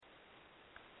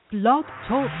Blog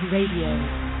Talk Radio.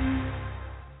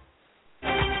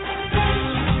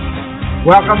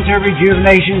 Welcome to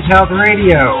Rejuvenations Health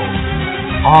Radio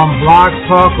on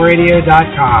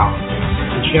blogtalkradio.com.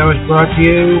 The show is brought to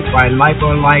you by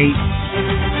Lipolite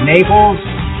Naples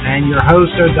and your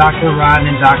hosts are Dr.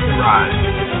 Ron and Dr. Ron.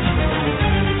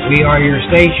 We are your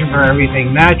station for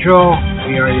everything natural.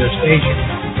 We are your station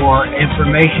for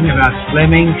information about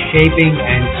slimming, shaping,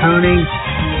 and toning.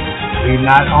 We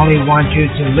not only want you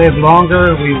to live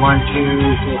longer, we want you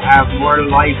to have more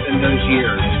life in those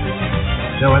years.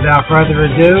 So without further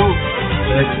ado,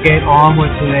 let's get on with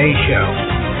today's show.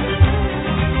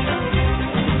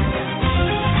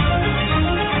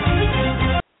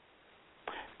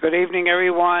 Good evening,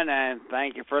 everyone, and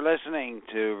thank you for listening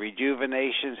to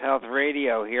Rejuvenations Health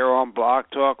Radio here on Blog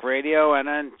Talk Radio. And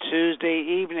on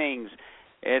Tuesday evenings,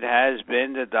 it has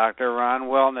been the Dr. Ron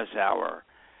Wellness Hour.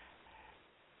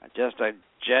 Just a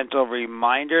gentle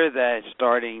reminder that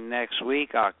starting next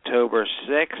week, October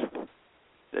 6th,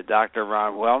 the Dr.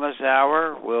 Ron Wellness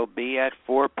Hour will be at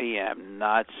 4 p.m.,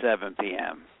 not 7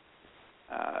 p.m.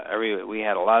 We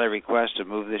had a lot of requests to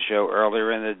move the show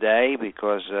earlier in the day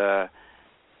because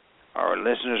our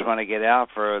listeners want to get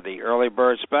out for the early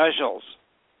bird specials.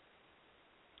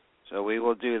 So we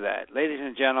will do that. Ladies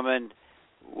and gentlemen,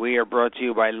 we are brought to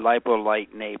you by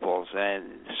Lipolite Naples,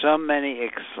 and so many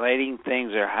exciting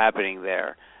things are happening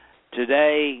there.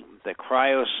 Today, the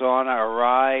cryo sauna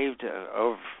arrived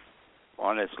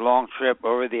on its long trip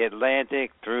over the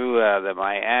Atlantic through the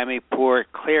Miami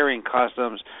port, clearing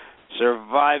customs,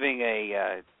 surviving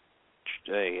a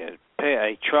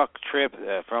truck trip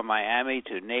from Miami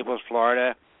to Naples,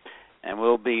 Florida, and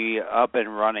will be up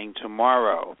and running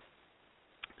tomorrow.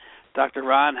 Dr.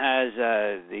 Ron has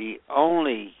the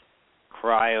only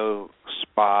cryo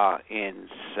spa in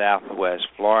Southwest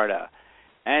Florida,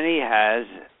 and he has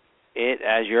it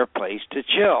as your place to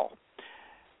chill.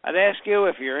 I'd ask you,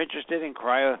 if you're interested in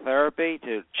cryotherapy,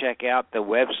 to check out the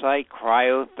website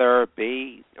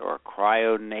cryotherapy or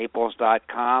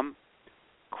cryonaples.com,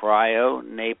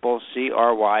 cryonaples,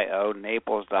 C-R-Y-O,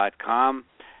 naples.com,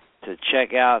 to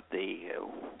check out the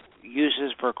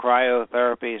uses for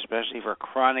cryotherapy, especially for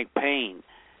chronic pain.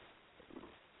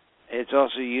 It's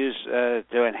also used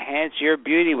to enhance your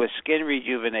beauty with skin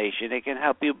rejuvenation. It can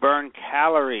help you burn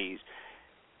calories.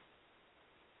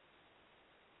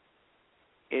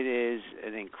 It is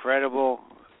an incredible,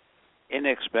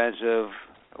 inexpensive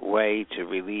way to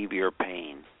relieve your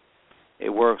pain.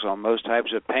 It works on most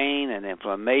types of pain and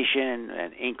inflammation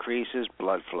and increases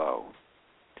blood flow.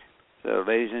 So,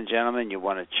 ladies and gentlemen, you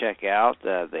want to check out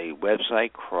the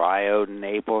website,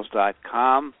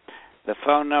 cryonaples.com. The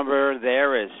phone number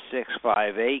there is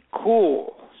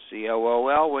 658-COOL,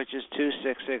 C-O-O-L, which is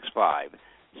 2665,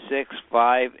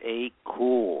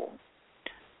 658-COOL.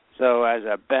 So, as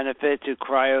a benefit to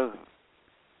cryo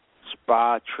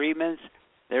spa treatments,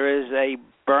 there is a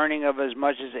burning of as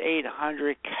much as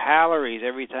 800 calories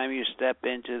every time you step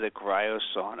into the cryo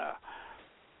sauna.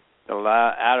 The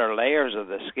outer layers of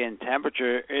the skin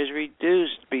temperature is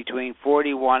reduced between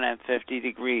 41 and 50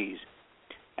 degrees.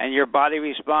 And your body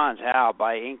responds. How?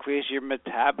 By increasing your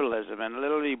metabolism and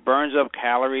literally burns up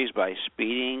calories by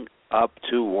speeding up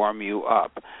to warm you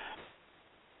up.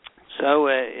 So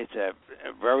it's a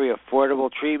very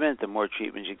affordable treatment. The more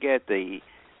treatments you get, the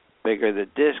bigger the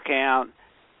discount.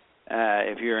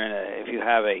 If you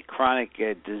have a chronic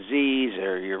disease,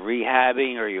 or you're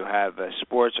rehabbing, or you have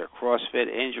sports or CrossFit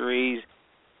injuries,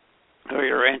 or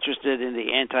you're interested in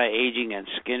the anti-aging and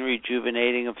skin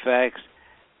rejuvenating effects,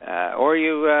 or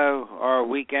you are a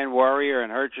weekend warrior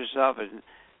and hurt yourself and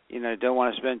don't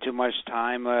want to spend too much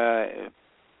time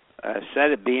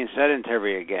being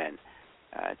sedentary again,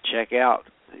 check out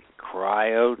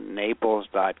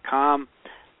cryonaples.com.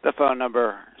 The phone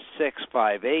number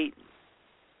 658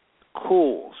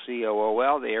 COOL,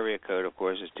 C-O-O-L. The area code, of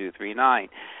course, is 239.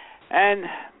 And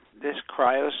this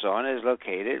cryo sauna is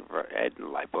located at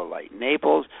Lipolite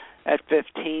Naples at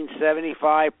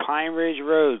 1575 Pine Ridge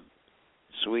Road,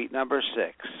 suite number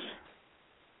 6.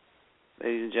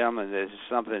 Ladies and gentlemen, this is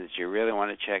something that you really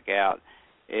want to check out.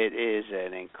 It is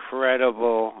an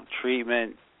incredible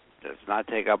treatment. Does not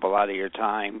take up a lot of your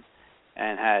time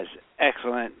and has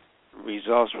excellent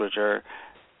results, which are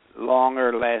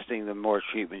longer lasting the more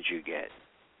treatments you get.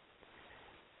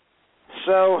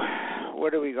 So,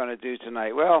 what are we going to do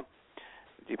tonight? Well,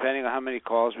 depending on how many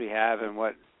calls we have and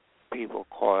what people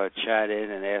call, chat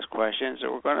in and ask questions,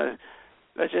 so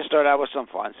let's just start out with some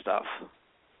fun stuff.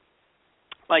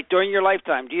 Like, during your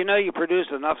lifetime, do you know you produce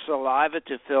enough saliva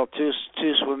to fill two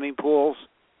swimming pools?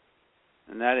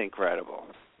 Isn't that incredible?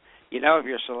 You know, if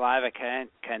your saliva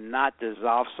cannot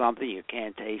dissolve something, you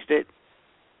can't taste it.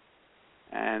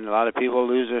 And a lot of people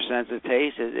lose their sense of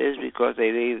taste. It is because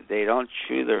they don't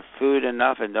chew their food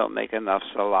enough and don't make enough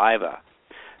saliva.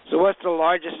 So what's the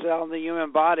largest cell in the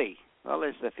human body? Well,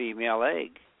 it's the female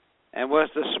egg. And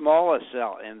what's the smallest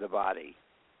cell in the body?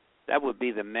 That would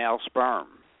be the male sperm.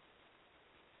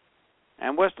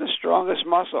 And what's the strongest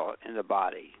muscle in the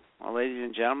body? Well, ladies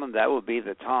and gentlemen, that would be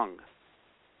the tongue.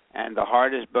 And the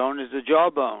hardest bone is the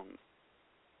jawbone.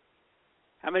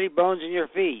 How many bones in your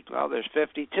feet? Well, there's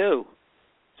 52.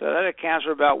 So that accounts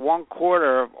for about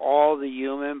 1/4 of all the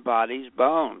human body's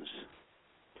bones.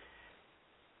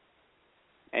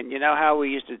 And you know how we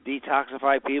used to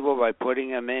detoxify people by putting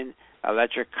them in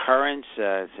electric currents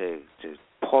to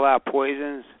pull out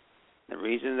poisons? The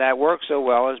reason that works so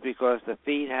well is because the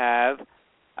feet have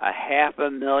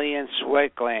 500,000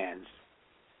 sweat glands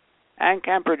and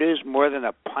can produce more than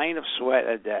a pint of sweat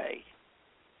a day.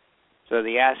 So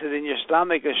the acid in your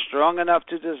stomach is strong enough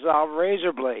to dissolve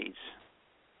razor blades.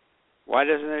 Why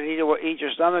doesn't it eat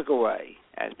your stomach away?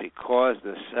 That's because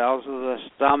the cells of the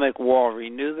stomach wall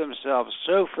renew themselves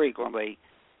so frequently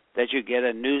that you get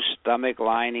a new stomach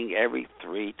lining every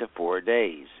 3 to 4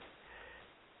 days.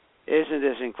 Isn't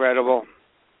this incredible?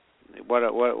 What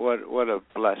a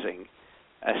blessing.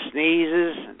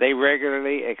 Sneezes, they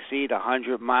regularly exceed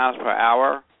 100 miles per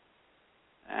hour.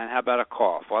 And how about a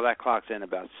cough? Well, that clocks in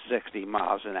about 60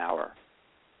 miles an hour.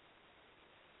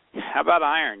 How about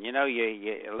iron? You know,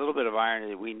 a little bit of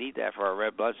iron, we need that for our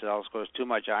red blood cells. Of course, too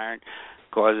much iron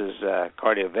causes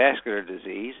cardiovascular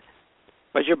disease.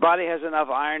 But your body has enough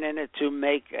iron in it to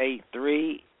make a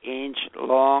 3-inch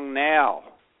long nail.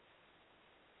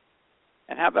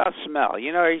 And how about smell?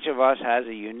 You know, each of us has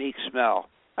a unique smell.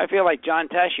 I feel like John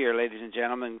Tesh here, ladies and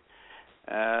gentlemen,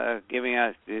 giving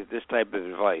us this type of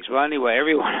advice. Well, anyway,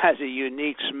 everyone has a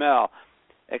unique smell,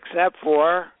 except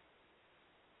for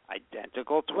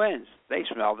identical twins. They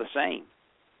smell the same.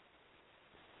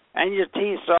 And your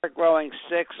teeth start growing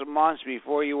 6 months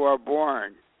before you are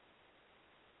born.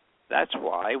 That's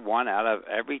why 1 out of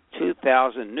every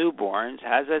 2,000 newborns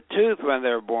has a tooth when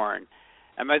they're born.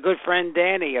 And my good friend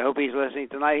Danny, I hope he's listening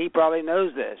tonight, he probably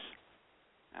knows this.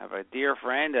 I have a dear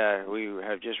friend. We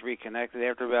have just reconnected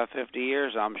after about 50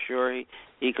 years. I'm sure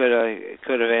he could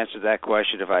have answered that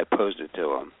question if I posed it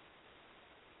to him.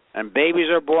 And babies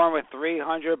are born with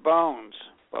 300 bones,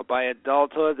 but by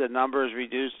adulthood the number is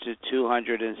reduced to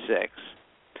 206.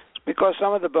 Because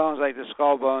some of the bones, like the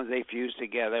skull bones, they fuse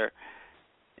together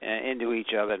into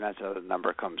each other, and that's how the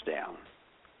number comes down.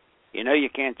 You know you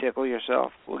can't tickle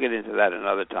yourself? We'll get into that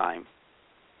another time.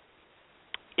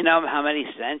 You know how many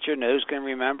scents your nose can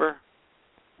remember?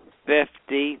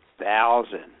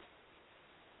 50,000.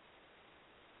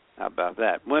 How about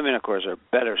that? Women, of course, are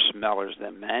better smellers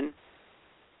than men,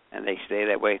 and they stay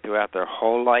that way throughout their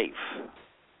whole life.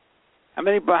 How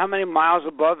many miles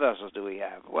of blood vessels do we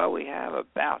have? Well, we have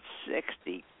about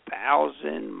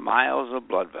 60,000 miles of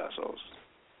blood vessels.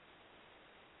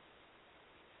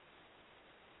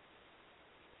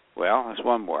 Well, there's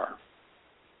one more.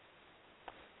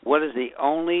 What is the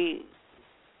only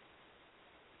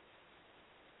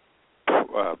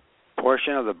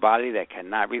portion of the body that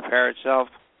cannot repair itself?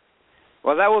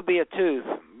 Well, that would be a tooth.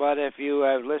 But if you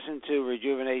have listened to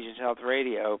Rejuvenations Health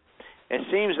Radio, it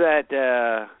seems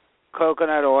that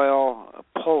coconut oil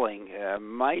pulling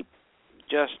might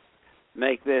just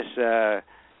make this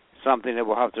something that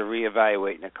we'll have to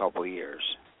reevaluate in a couple of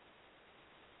years.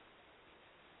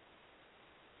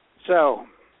 So,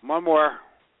 one more.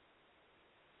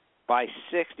 By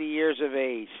 60 years of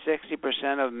age,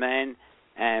 60% of men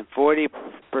and 40%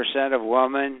 of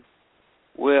women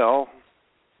will,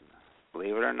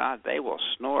 believe it or not, they will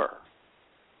snore.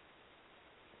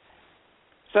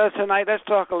 So tonight, let's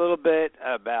talk a little bit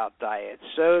about diet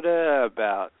soda,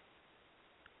 about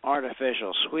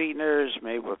artificial sweeteners.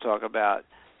 Maybe we'll talk about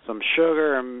some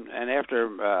sugar. And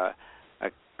after a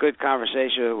good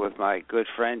conversation with my good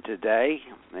friend today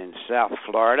in South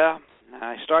Florida,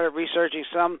 I started researching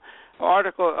some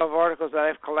articles that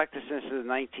I've collected since the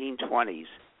 1920s,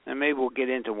 and maybe we'll get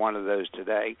into one of those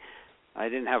today. I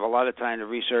didn't have a lot of time to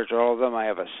research all of them. I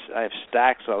have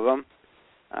stacks of them.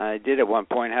 I did at one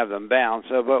point have them bound,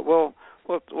 but we'll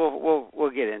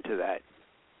get into that.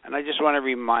 And I just want to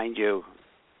remind you,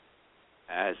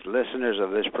 as listeners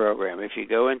of this program, if you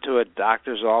go into a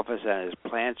doctor's office and his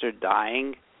plants are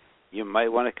dying, you might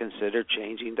want to consider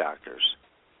changing doctors.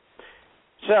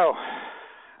 So,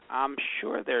 I'm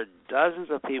sure there are dozens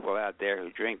of people out there who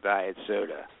drink diet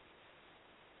soda.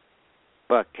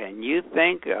 But can you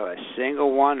think of a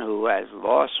single one who has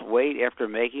lost weight after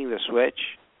making the switch?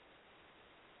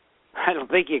 I don't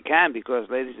think you can because,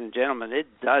 ladies and gentlemen, it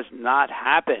does not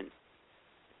happen.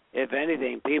 If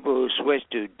anything, people who switch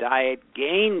to diet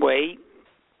gain weight,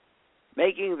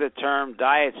 making the term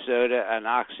diet soda an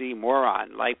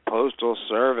oxymoron, like Postal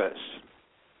Service.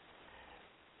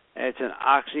 It's an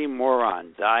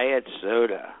oxymoron, diet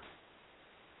soda.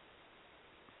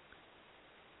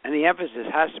 And the emphasis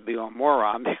has to be on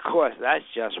moron because that's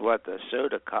just what the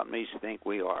soda companies think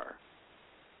we are.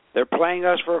 They're playing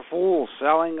us for fools,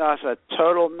 selling us a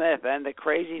total myth. And the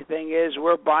crazy thing is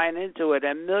we're buying into it,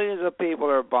 and millions of people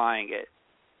are buying it.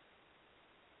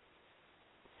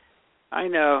 I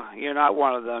know you're not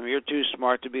one of them. You're too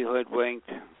smart to be hoodwinked.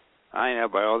 I know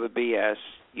by all the BS.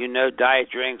 You know diet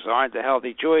drinks aren't a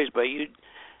healthy choice, but you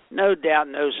no doubt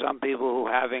know some people who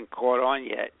haven't caught on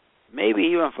yet. Maybe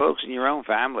even folks in your own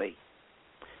family.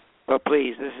 But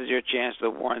please, this is your chance to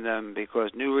warn them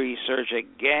because new research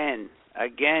again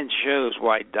shows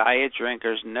why diet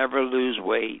drinkers never lose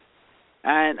weight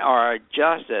and are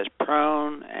just as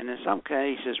prone, and in some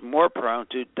cases more prone,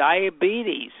 to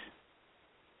diabetes.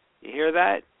 You hear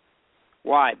that?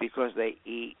 Why? Because they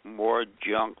eat more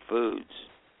junk foods.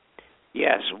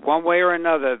 Yes, one way or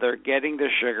another, they're getting the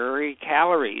sugary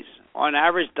calories. On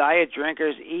average, diet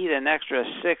drinkers eat an extra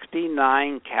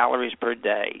 69 calories per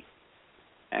day.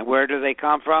 And where do they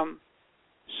come from?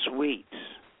 Sweets.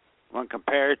 When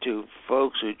compared to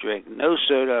folks who drink no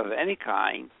soda of any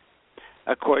kind,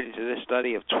 according to this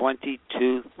study of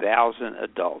 22,000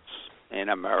 adults in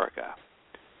America.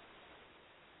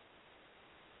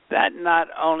 That not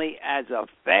only adds up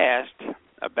fast,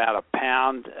 about a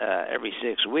pound every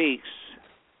 6 weeks,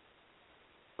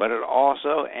 but it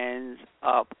also ends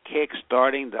up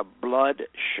kick-starting the blood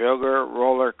sugar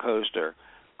roller coaster,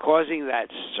 causing that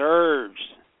surge.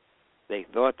 They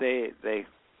thought the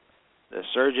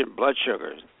surge in blood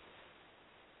sugars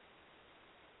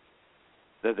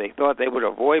that they thought they would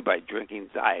avoid by drinking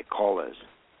Diet Colas.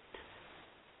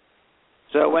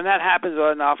 So when that happens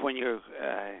enough, when you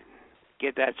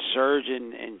get that surge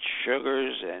in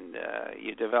sugars and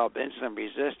you develop insulin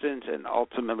resistance and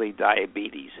ultimately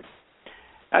diabetes.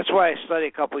 That's why I studied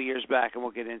a couple of years back, and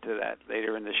we'll get into that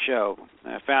later in the show.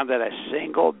 I found that a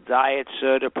single diet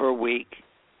soda per week,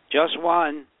 just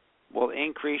one, will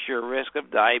increase your risk of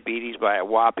diabetes by a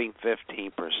whopping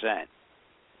 15%.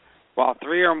 While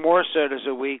 3 or more sodas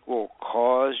a week will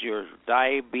cause your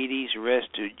diabetes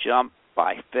risk to jump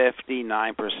by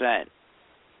 59%.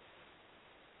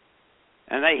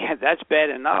 And that's bad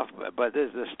enough, but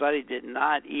the study did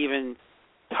not even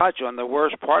touch on the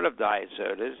worst part of diet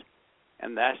sodas,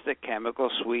 and that's the chemical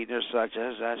sweeteners such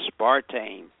as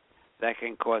aspartame that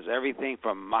can cause everything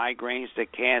from migraines to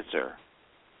cancer.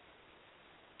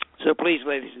 So please,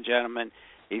 ladies and gentlemen,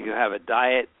 if you have a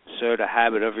diet soda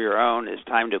habit of your own, it's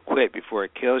time to quit before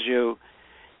it kills you.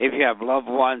 If you have loved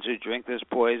ones who drink this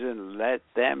poison, let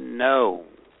them know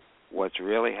what's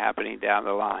really happening down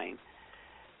the line.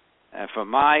 And from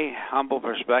my humble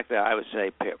perspective, I would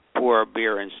say pour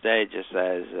beer instead, just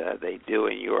as they do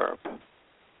in Europe.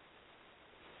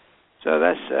 So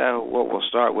that's what we'll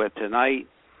start with tonight.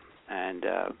 And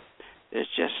there's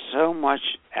just so much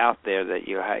out there that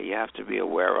you have to be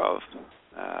aware of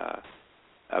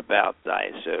about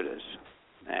diet sodas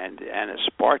and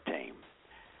aspartame.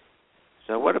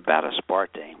 So what about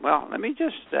aspartame? Well, let me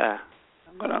just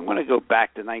I'm going to go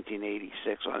back to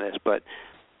 1986 on this, but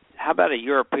how about a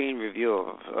European review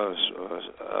of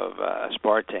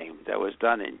aspartame that was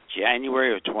done in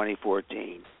January of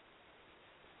 2014?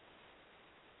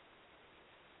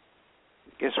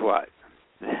 Guess what?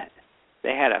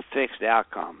 They had a fixed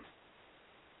outcome.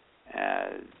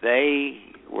 They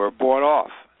were bought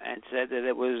off and said that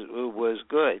it was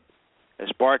good.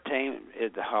 Aspartame,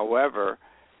 however,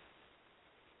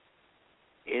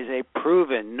 is a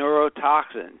proven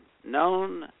neurotoxin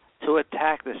known to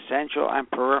attack the central and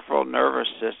peripheral nervous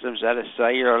systems at a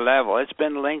cellular level. It's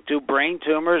been linked to brain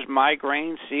tumors,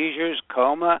 migraine, seizures,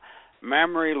 coma,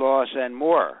 memory loss, and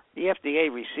more. The FDA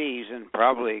receives and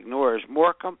probably ignores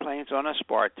more complaints on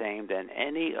aspartame than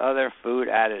any other food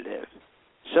additive.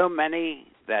 So many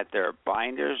that their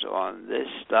binders on this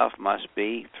stuff must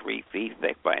be 3 feet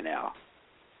thick by now.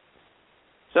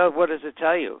 So what does it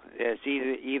tell you? It's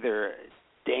either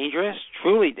dangerous,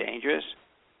 truly dangerous,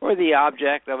 or the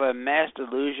object of a mass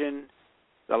delusion,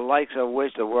 the likes of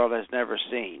which the world has never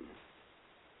seen.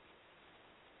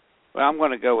 Well, I'm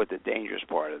going to go with the dangerous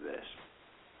part of this.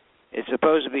 It's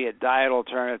supposed to be a diet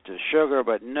alternative to sugar,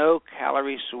 but no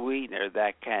calorie sweetener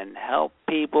that can help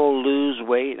people lose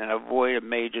weight and avoid a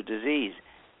major disease.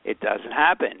 It doesn't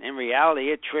happen. In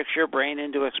reality, it tricks your brain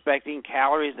into expecting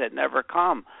calories that never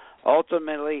come,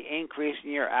 ultimately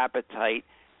increasing your appetite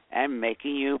and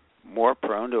making you more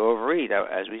prone to overeat.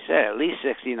 As we said, at least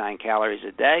 69 calories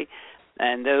a day,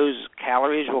 and those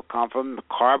calories will come from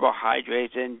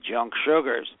carbohydrates and junk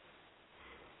sugars.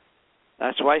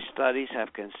 That's why studies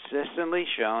have consistently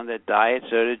shown that diet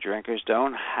soda drinkers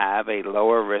don't have a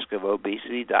lower risk of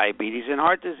obesity, diabetes, and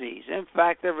heart disease. In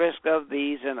fact, the risk of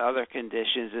these and other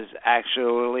conditions is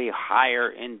actually higher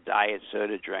in diet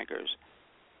soda drinkers.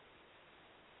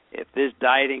 If it is a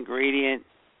diet ingredient,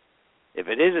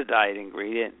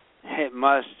 it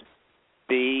must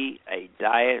be a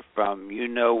diet from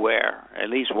you-know-where, at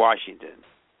least Washington.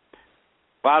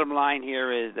 Bottom line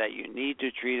here is that you need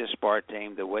to treat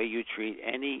aspartame the way you treat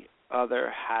any other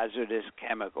hazardous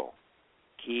chemical.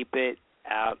 Keep it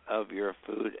out of your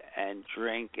food and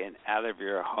drink and out of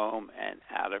your home and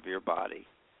out of your body.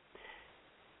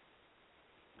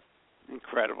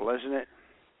 Incredible, isn't it?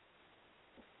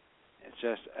 It's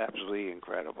just absolutely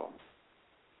incredible.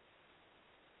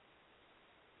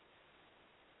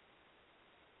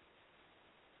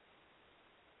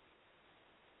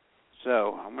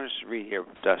 So I'm going to read here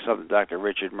something Dr.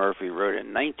 Richard Murphy wrote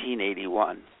in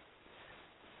 1981.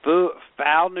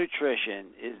 Foul nutrition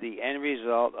is the end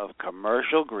result of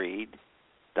commercial greed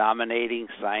dominating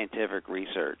scientific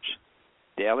research.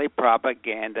 Daily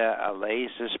propaganda allays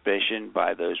suspicion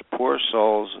by those poor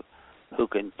souls who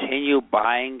continue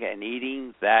buying and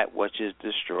eating that which is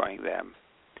destroying them.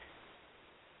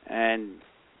 And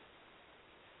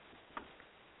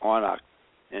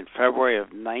in February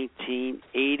of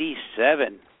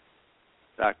 1987,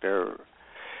 Dr.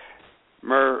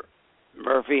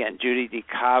 Murphy and Judy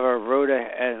DeCava wrote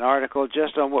an article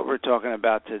just on what we're talking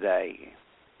about today.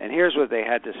 And here's what they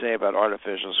had to say about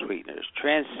artificial sweeteners.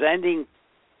 Transcending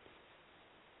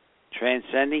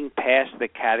past the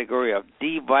category of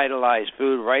devitalized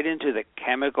food right into the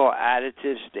chemical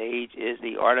additive stage is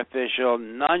the artificial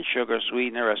non-sugar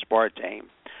sweetener aspartame.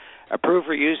 Approved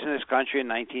for use in this country in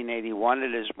 1981,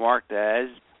 it is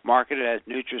marketed as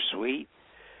NutraSweet.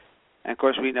 And, of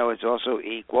course, we know it's also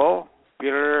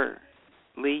popularly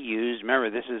used. Remember,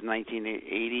 this is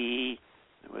 1980.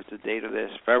 What's the date of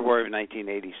this? February of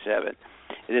 1987.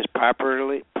 It is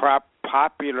popularly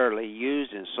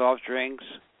used in soft drinks,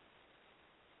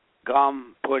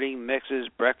 gum, pudding mixes,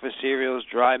 breakfast cereals,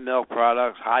 dry milk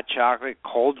products, hot chocolate,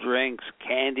 cold drinks,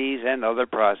 candies, and other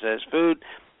processed food.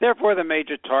 Therefore, the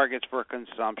major targets for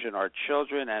consumption are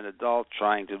children and adults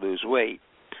trying to lose weight.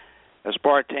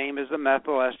 Aspartame is the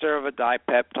methyl ester of a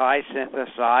dipeptide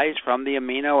synthesized from the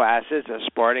amino acids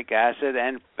aspartic acid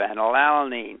and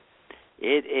phenylalanine.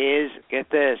 It is, get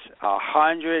this,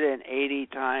 180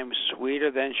 times sweeter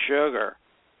than sugar.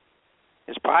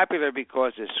 It's popular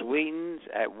because it sweetens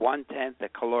at 1/10 the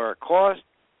caloric cost,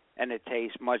 and it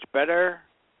tastes much better,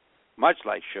 much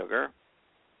like sugar.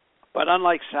 But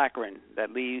unlike saccharin,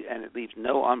 it leaves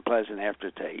no unpleasant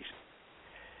aftertaste.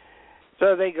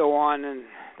 So they go on, and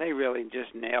they really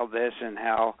just nailed this, and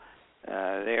how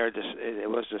it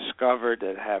was discovered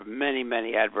to have many,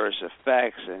 many adverse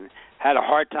effects, and had a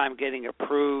hard time getting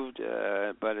approved,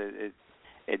 but it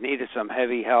needed some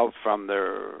heavy help from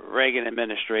the Reagan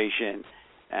administration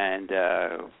and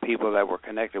people that were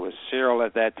connected with Cyril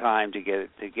at that time to get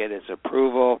its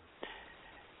approval.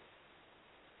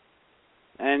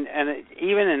 And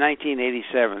even in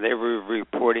 1987, they were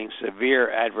reporting severe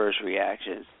adverse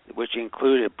reactions, which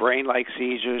included brain-like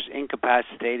seizures,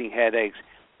 incapacitating headaches,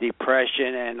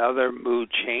 depression, and other mood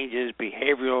changes,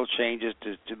 behavioral changes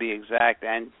to be exact,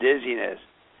 and dizziness.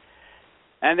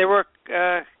 And there were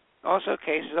also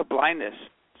cases of blindness,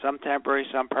 some temporary,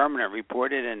 some permanent,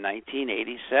 reported in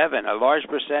 1987. A large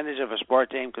percentage of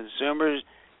aspartame consumers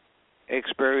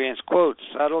experience, quote,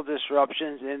 subtle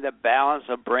disruptions in the balance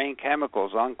of brain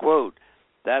chemicals, unquote,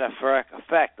 that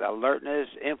affect alertness,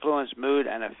 influence mood,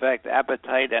 and affect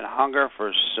appetite and hunger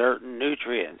for certain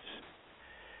nutrients.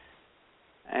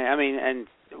 And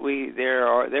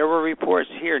there were reports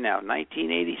here now,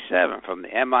 1987, from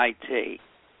the MIT,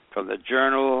 from the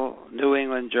New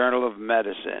England Journal of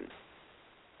Medicine,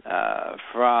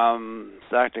 from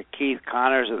Dr. Keith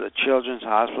Connors of the Children's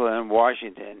Hospital in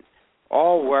Washington,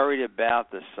 all worried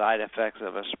about the side effects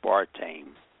of aspartame.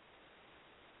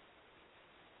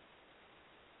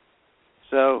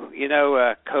 So,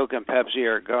 Coke and Pepsi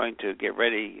are going to get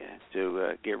ready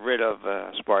to get rid of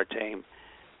aspartame.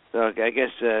 So I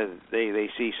guess they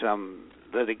see some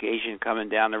litigation coming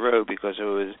down the road because it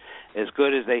was as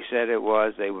good as they said it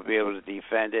was. They would be able to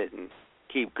defend it and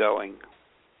keep going.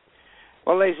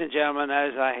 Well, ladies and gentlemen,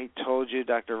 as I told you,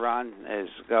 Dr. Ron is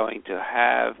going to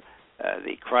have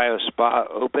the Cryo Spa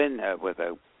open with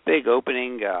a big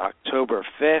opening October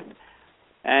 5th.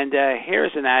 And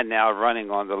here's an ad now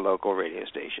running on the local radio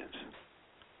stations.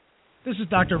 This is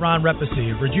Dr. Ron Repasy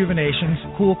of Rejuvenation's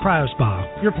Cool Cryo Spa,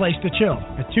 your place to chill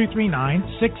at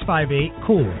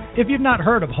 239-658-COOL. If you've not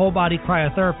heard of whole-body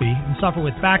cryotherapy and suffer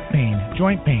with back pain,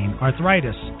 joint pain,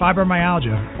 arthritis,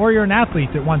 fibromyalgia, or you're an athlete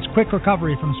that wants quick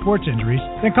recovery from sports injuries,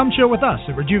 then come chill with us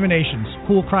at Rejuvenation's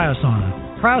Cool Cryo Sauna.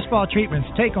 CryoSpa treatments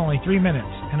take only 3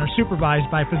 minutes and are supervised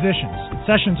by physicians.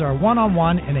 Sessions are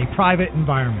one-on-one in a private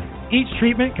environment. Each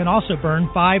treatment can also burn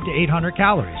 500 to 800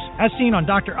 calories. As seen on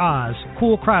Dr. Oz,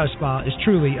 Cool Cryo Spa is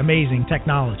truly amazing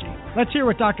technology. Let's hear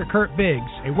what Dr. Kurt Biggs,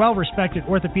 a well-respected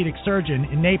orthopedic surgeon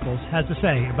in Naples, has to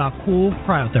say about Cool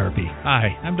Cryotherapy.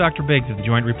 Hi, I'm Dr. Biggs of the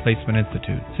Joint Replacement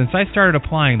Institute. Since I started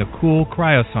applying the Cool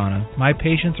Cryosauna, my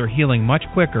patients are healing much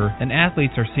quicker and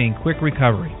athletes are seeing quick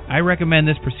recovery. I recommend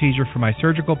this procedure for my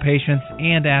surgical patients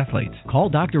and athletes. Call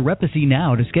Dr. Repasy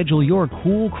now to schedule your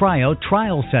Cool Cryo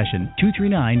trial session.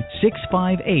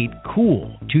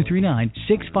 239-658-COOL.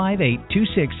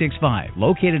 239-658-2665.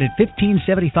 Located at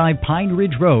 1575 Pine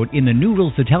Ridge Road in the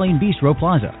Noodles Italian Bistro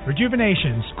Plaza.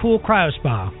 Rejuvenation's Cool Cryo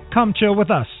Spa. Come chill with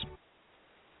us.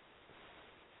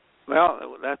 Well,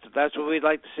 that's what we'd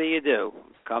like to see you do.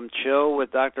 Come chill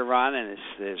with Dr. Ron and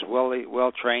his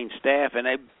well-trained staff in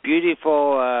a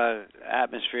beautiful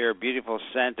atmosphere, beautiful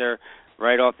center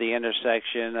right off the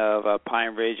intersection of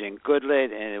Pine Ridge and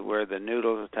Goodlet, and where the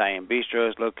Noodles Italian Bistro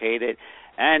is located,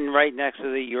 and right next to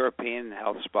the European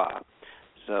Health Spa.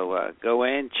 So go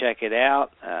in, check it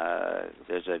out.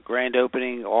 There's a grand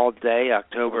opening all day,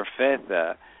 October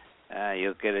 5th.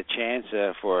 You'll get a chance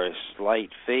for a slight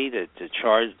fee to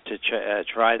try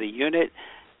the unit,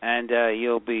 and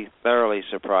you'll be thoroughly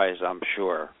surprised, I'm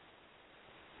sure.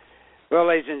 Well,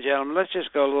 ladies and gentlemen, let's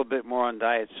just go a little bit more on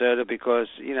diet soda because,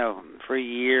 for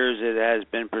years it has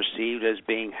been perceived as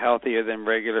being healthier than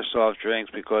regular soft drinks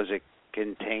because it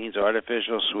contains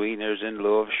artificial sweeteners in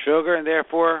lieu of sugar and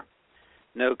therefore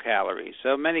no calories.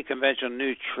 So many conventional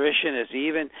nutritionists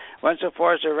even went so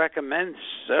far as to recommend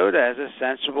soda as a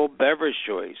sensible beverage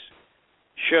choice.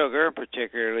 Sugar,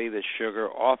 particularly the sugar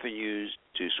often used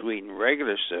to sweeten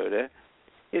regular soda,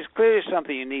 is clearly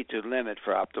something you need to limit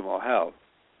for optimal health.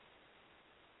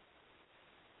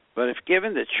 But if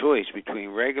given the choice between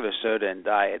regular soda and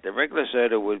diet, the regular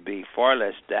soda would be far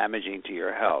less damaging to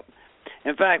your health.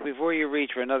 In fact, before you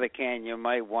reach for another can, you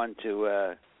might want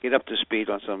to get up to speed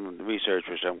on some research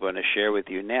which I'm going to share with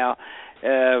you now,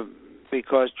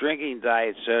 because drinking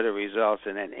diet soda results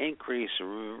in an increased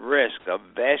risk of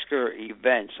vascular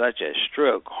events such as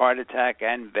stroke, heart attack,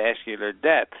 and vascular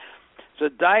death. So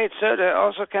diet soda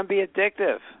also can be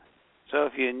addictive. So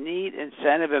if you need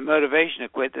incentive and motivation to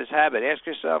quit this habit, ask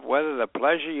yourself whether the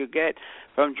pleasure you get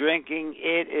from drinking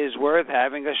it is worth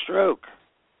having a stroke.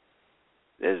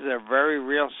 This is a very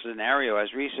real scenario,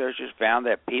 as researchers found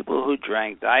that people who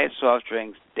drank diet soft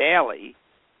drinks daily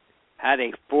had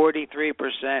a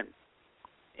 43%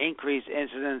 increased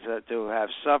incidence to have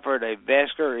suffered a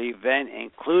vascular event,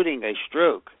 including a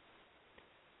stroke.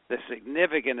 The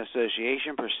significant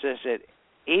association persisted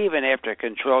even after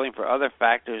controlling for other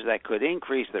factors that could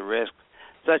increase the risk,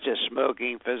 such as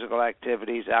smoking, physical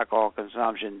activities, alcohol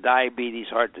consumption, diabetes,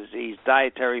 heart disease,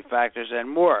 dietary factors, and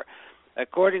more.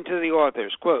 According to the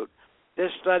authors, quote,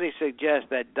 this study suggests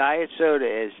that diet soda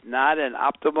is not an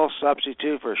optimal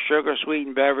substitute for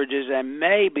sugar-sweetened beverages and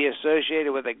may be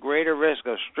associated with a greater risk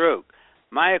of stroke,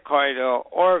 myocardial,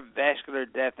 or vascular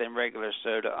death than regular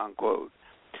soda, unquote.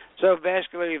 So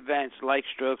vascular events like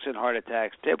strokes and heart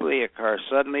attacks typically occur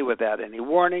suddenly without any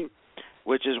warning,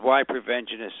 which is why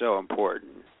prevention is so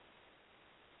important.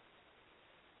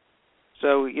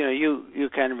 So, you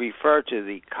can refer to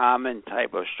the common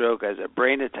type of stroke as a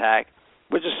brain attack,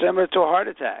 which is similar to a heart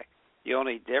attack. The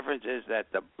only difference is that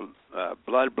the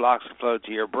blood blocks the flow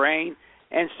to your brain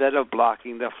instead of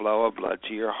blocking the flow of blood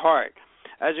to your heart.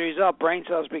 As a result, brain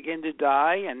cells begin to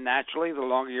die, and naturally, the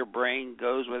longer your brain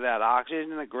goes without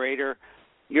oxygen, the greater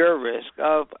your risk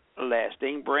of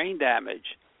lasting brain damage.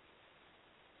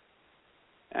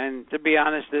 And to be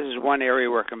honest, this is one area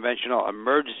where conventional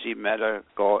emergency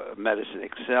medicine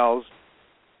excels,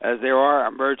 as there are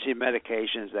emergency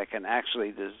medications that can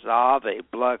actually dissolve a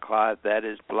blood clot that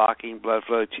is blocking blood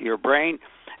flow to your brain.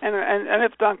 And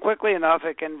if done quickly enough,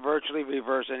 it can virtually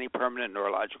reverse any permanent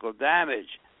neurological damage.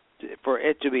 For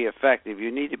it to be effective,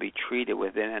 you need to be treated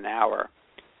within an hour.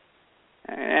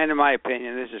 And in my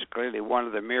opinion, this is clearly one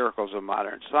of the miracles of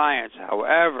modern science.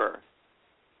 However,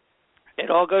 it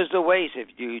all goes to waste if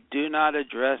you do not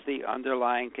address the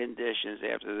underlying conditions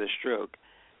after the stroke.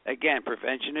 Again,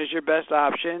 prevention is your best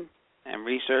option, and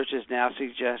research is now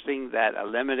suggesting that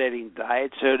eliminating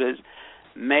diet sodas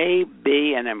may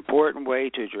be an important way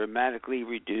to dramatically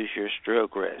reduce your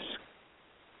stroke risk.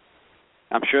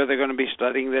 I'm sure they're going to be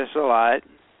studying this a lot,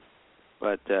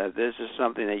 but this is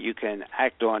something that you can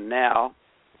act on now.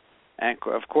 And,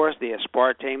 of course, the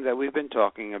aspartame that we've been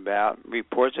talking about,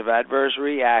 reports of adverse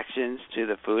reactions to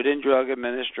the Food and Drug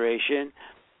Administration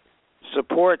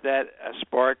support that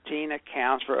aspartame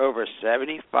accounts for over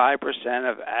 75%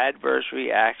 of adverse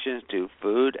reactions to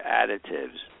food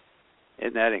additives.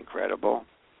 Isn't that incredible?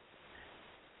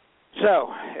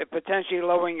 So, if potentially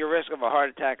lowering your risk of a heart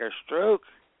attack or stroke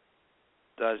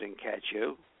doesn't catch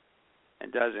you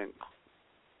and doesn't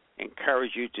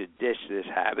encourage you to ditch this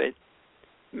habit,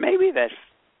 maybe that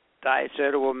diet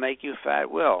soda will make you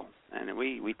fat will. And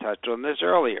we touched on this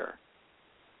earlier.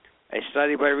 A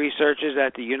study by researchers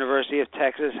at the University of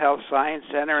Texas Health Science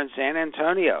Center in San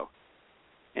Antonio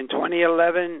in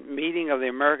 2011 meeting of the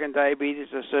American Diabetes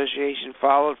Association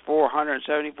followed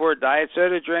 474 diet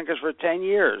soda drinkers for 10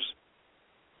 years.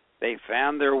 They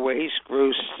found their waist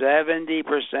grew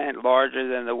 70% larger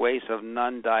than the waist of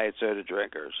non-diet soda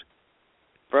drinkers.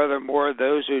 Furthermore,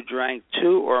 those who drank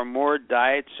 2 or more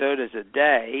diet sodas a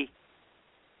day,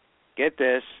 get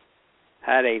this,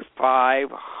 had a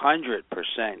 500%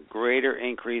 greater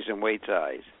increase in weight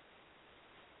size.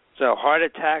 So heart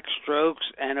attack, strokes,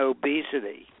 and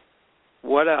obesity.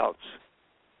 What else?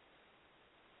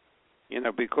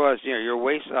 Because your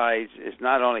waist size is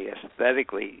not only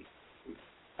aesthetically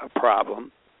a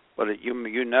problem, but it's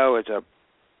a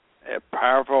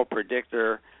powerful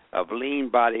predictor of lean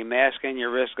body mass and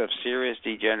your risk of serious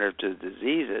degenerative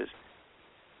diseases.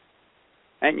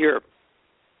 And your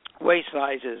waist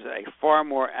size is a far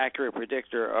more accurate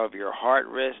predictor of your heart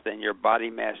risk than your body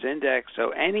mass index.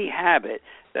 So any habit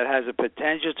that has a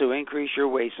potential to increase your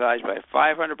waist size by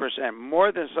 500%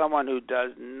 more than someone who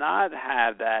does not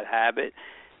have that habit,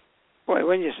 boy,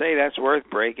 wouldn't you say that's worth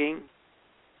breaking?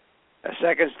 A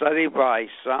second study by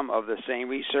some of the same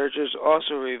researchers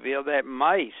also revealed that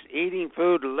mice eating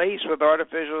food laced with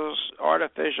artificial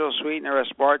sweetener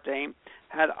aspartame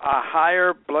had a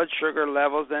higher blood sugar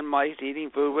levels than mice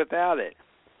eating food without it,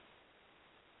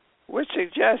 which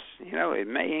suggests, it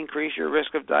may increase your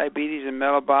risk of diabetes and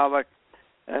metabolic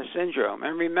syndrome.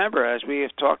 And remember, as we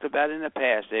have talked about in the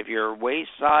past, if your waist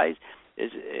size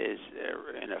is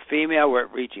in a female, we're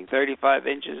reaching 35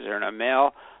 inches, or in a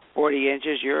male, 40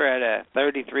 inches, you're at a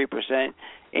 33%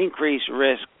 increased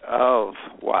risk of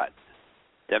what?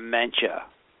 Dementia.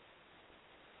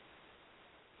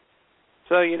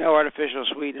 So, artificial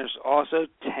sweeteners also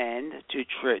tend to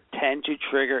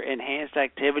trigger enhanced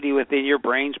activity within your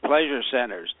brain's pleasure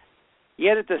centers,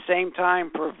 yet at the same time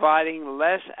providing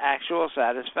less actual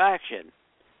satisfaction.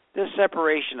 This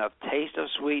separation of taste of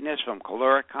sweetness from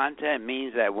caloric content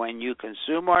means that when you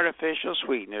consume artificial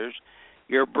sweeteners,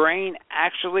 your brain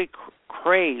actually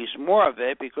craves more of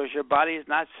it because your body is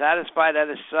not satisfied at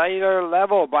a cellular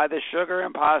level by the sugar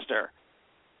imposter.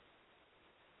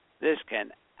 This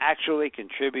can actually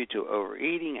contribute to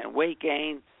overeating and weight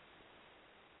gain.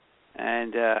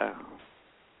 And the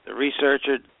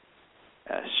researcher,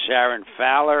 Sharon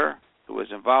Fowler, who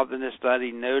was involved in this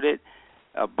study, noted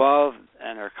above,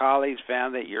 and her colleagues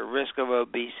found that your risk of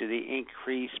obesity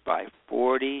increased by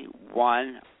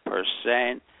 41%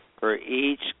 for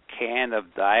each can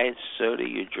of diet soda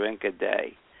you drink a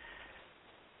day.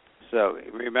 So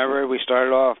remember, we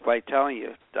started off by telling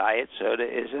you diet soda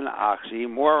is an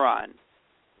oxymoron.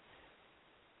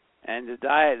 And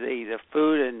the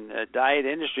food and diet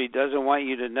industry doesn't want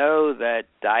you to know that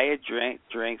diet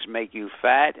drinks make you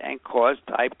fat and cause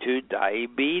type 2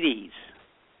 diabetes.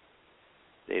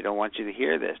 They don't want you to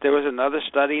hear this. There was another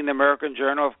study in the American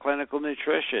Journal of Clinical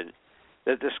Nutrition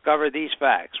that discovered these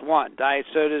facts. 1, diet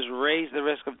sodas raise the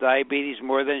risk of diabetes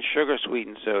more than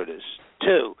sugar-sweetened sodas.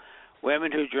 2,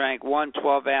 women who drank one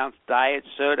 12-ounce diet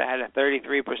soda had a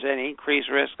 33% increased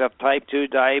risk of type 2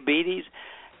 diabetes,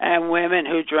 and women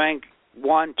who drank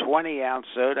one 20-ounce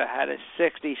soda had a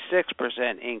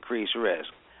 66% increased risk.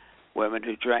 Women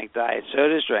who drank diet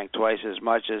sodas drank twice as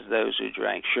much as those who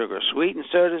drank sugar-sweetened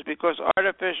sodas because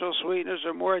artificial sweeteners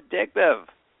are more addictive,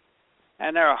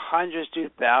 and they're hundreds to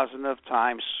thousands of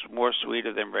times more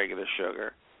sweeter than regular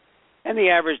sugar. And the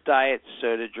average diet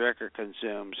soda drinker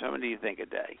consumes, how many do you think a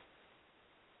day?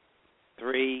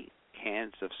 3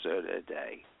 cans of soda a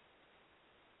day.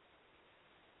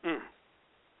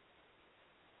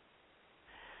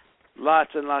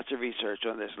 Lots and lots of research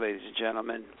on this, ladies and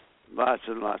gentlemen. Lots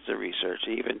and lots of research.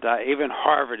 Even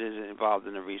Harvard is involved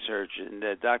in the research, and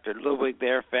Dr. Ludwig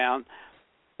there found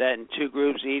that in two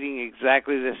groups eating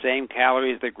exactly the same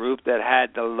calories, the group that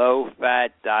had the low-fat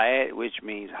diet, which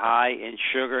means high in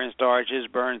sugar and starches,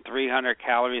 burned 300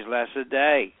 calories less a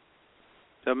day.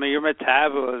 So your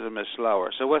metabolism is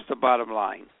slower. So what's the bottom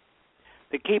line?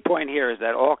 The key point here is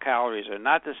that all calories are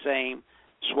not the same.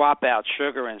 Swap out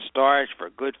sugar and starch for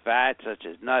good fats such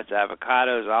as nuts,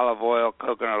 avocados, olive oil,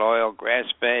 coconut oil,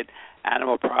 grass-fed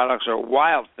animal products, or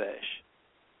wild fish.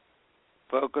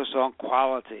 Focus on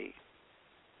quality.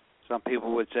 Some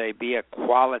people would say be a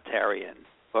qualitarian.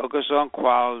 Focus on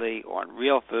quality, on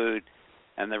real food,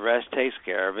 and the rest takes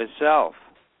care of itself.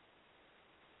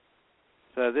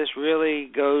 So this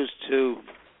really goes to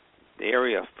the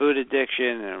area of food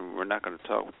addiction, and we're not going to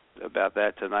talk about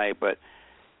that tonight, but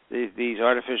these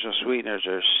artificial sweeteners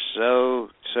are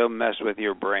so mess with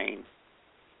your brain.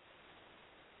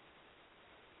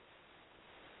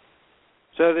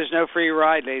 So there's no free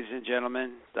ride, ladies and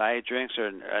gentlemen. Diet drinks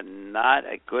are not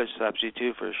a good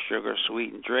substitute for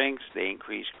sugar-sweetened drinks. They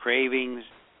increase cravings.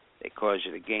 They cause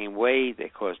you to gain weight. They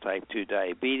cause type 2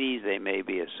 diabetes. They may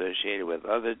be associated with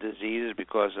other diseases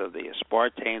because of the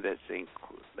aspartame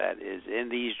that is in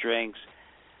these drinks.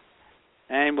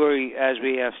 And as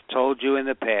we have told you in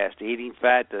the past, eating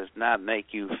fat does not make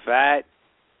you fat.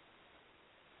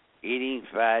 Eating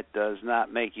fat does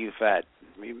not make you fat.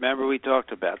 Remember, we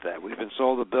talked about that. We've been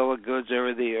sold a bill of goods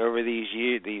over these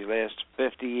years, these last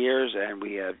 50 years, and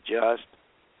we have just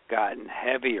gotten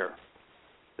heavier.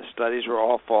 The studies were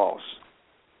all false.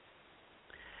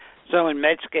 So in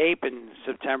Medscape in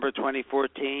September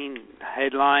 2014,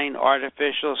 headline,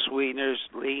 artificial sweeteners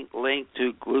linked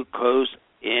to glucose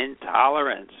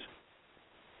intolerance.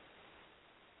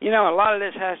 You know, a lot of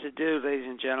this has to do, ladies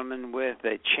and gentlemen, with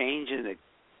a change in the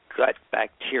gut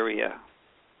bacteria.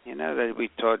 You know,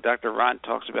 that Dr. Ron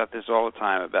talks about this all the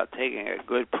time, about taking a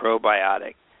good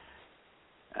probiotic.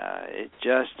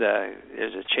 There's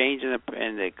a change in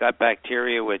the gut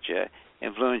bacteria which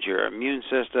influence your immune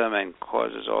system and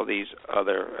causes all these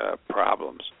other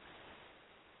problems.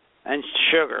 And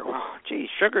sugar,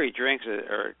 sugary drinks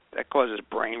that causes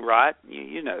brain rot.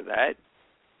 You know that.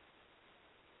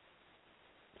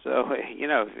 So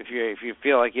if you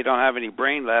feel like you don't have any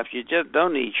brain left, you just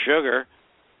don't need sugar,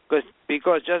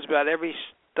 because just about every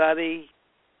study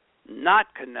not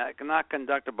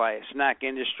conducted by a snack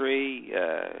industry,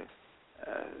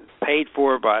 paid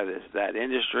for by that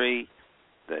industry,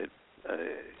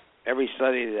 every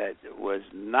study that was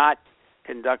not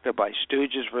conducted by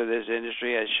stooges for this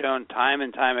industry has shown time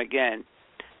and time again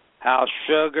how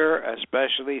sugar,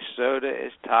 especially soda,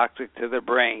 is toxic to the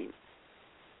brain.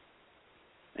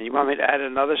 And you want me to add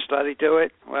another study to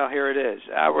it? Well, here it is.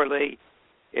 Outwardly,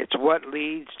 it's what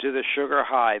leads to the sugar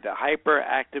high, the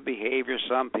hyperactive behavior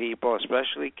some people,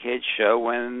 especially kids, show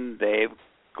when they've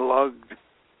glugged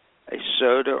a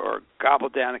soda or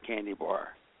gobbled down a candy bar.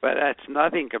 But that's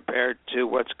nothing compared to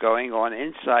what's going on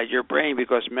inside your brain,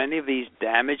 because many of these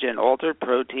damaged and altered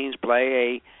proteins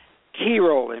play a key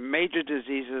role in major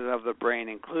diseases of the brain,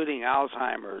 including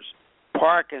Alzheimer's,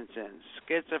 Parkinson's,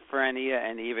 schizophrenia,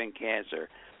 and even cancer.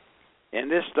 In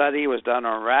this study, it was done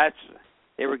on rats.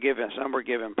 Some were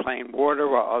given plain water,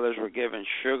 while others were given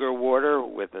sugar water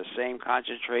with the same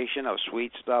concentration of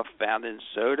sweet stuff found in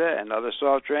soda and other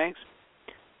soft drinks.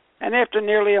 And after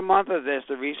nearly a month of this,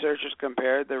 the researchers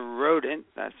compared the rodent,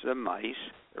 that's the mice,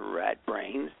 the rat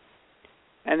brains,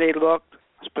 and they looked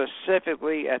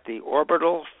specifically at the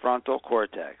orbital frontal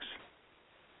cortex.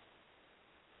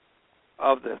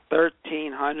 Of the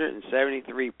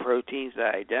 1,373 proteins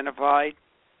that identified,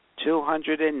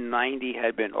 290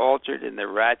 had been altered in the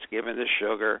rats given the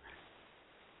sugar,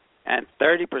 and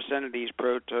 30% of these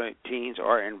proteins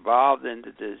are involved in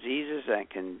the diseases and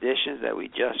conditions that we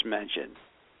just mentioned.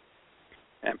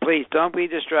 And please don't be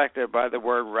distracted by the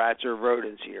word rats or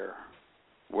rodents here.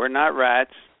 We're not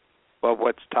rats, but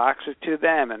what's toxic to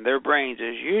them and their brains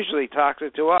is usually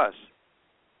toxic to us.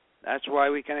 That's why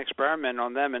we can experiment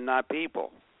on them and not people.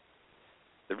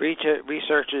 The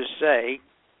researchers say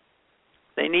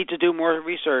they need to do more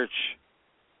research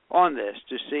on this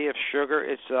to see if sugar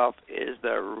itself is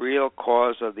the real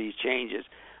cause of these changes.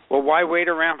 Well, why wait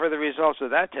around for the results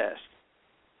of that test?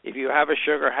 If you have a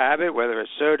sugar habit, whether it's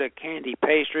soda, candy,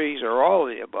 pastries, or all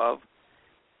of the above,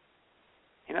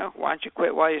 why don't you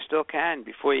quit while you still can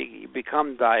before you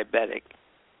become diabetic,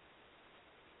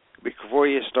 before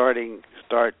you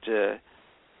start to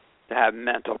have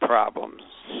mental problems,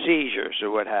 seizures,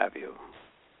 or what have you.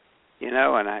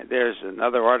 There's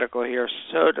another article here,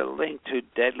 soda linked to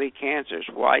deadly cancers.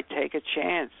 Why take a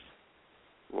chance?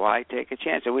 Why take a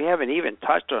chance? And we haven't even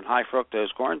touched on high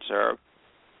fructose corn syrup.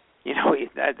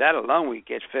 That alone we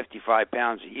get 55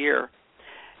 pounds a year.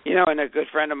 You know, and a good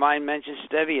friend of mine mentioned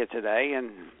stevia today,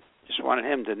 and just wanted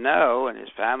him to know and his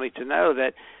family to know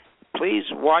that please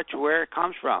watch where it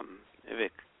comes from. If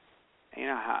it, you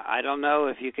know, I don't know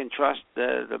if you can trust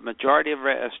the majority of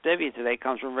stevia today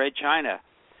comes from Red China.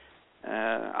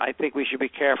 I think we should be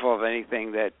careful of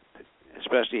anything that,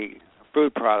 especially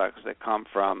food products that come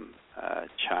from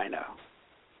China.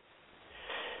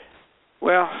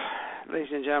 Well, ladies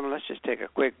and gentlemen, let's just take a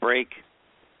quick break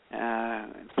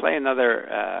and play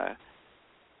another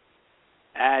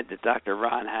ad that Dr.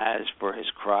 Ron has for his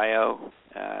cryo.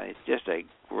 It's just a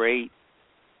great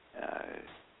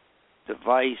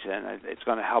device, and it's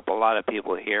going to help a lot of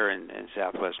people here in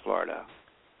Southwest Florida.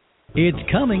 It's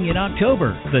coming in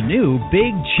October. The new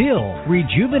Big Chill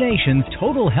Rejuvenation's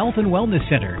Total Health and Wellness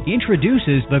Center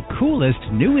introduces the coolest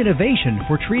new innovation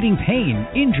for treating pain,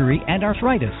 injury, and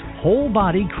arthritis. Whole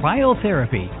body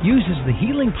cryotherapy uses the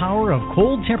healing power of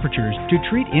cold temperatures to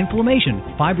treat inflammation,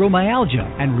 fibromyalgia,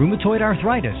 and rheumatoid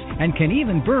arthritis, and can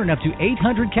even burn up to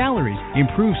 800 calories,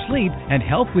 improve sleep, and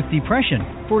help with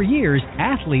depression. For years,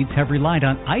 athletes have relied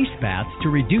on ice baths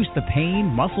to reduce the pain,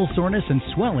 muscle soreness, and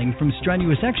swelling from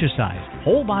strenuous exercise.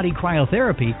 Whole body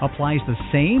cryotherapy applies the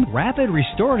same rapid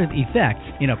restorative effects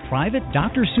in a private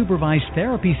doctor-supervised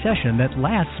therapy session that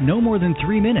lasts no more than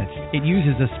 3 minutes. It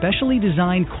uses a specially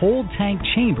designed cold tank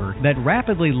chamber that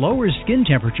rapidly lowers skin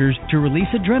temperatures to release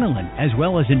adrenaline, as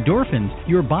well as endorphins,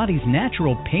 your body's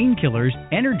natural painkillers,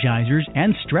 energizers,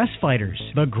 and stress fighters.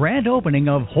 The grand opening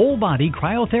of Whole Body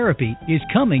Cryotherapy is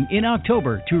coming in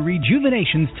October to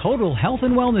Rejuvenation's Total Health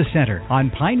and Wellness Center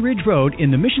on Pine Ridge Road in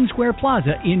the Mission Square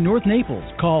Plaza in North Naples.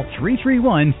 Call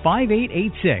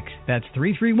 331-5886. That's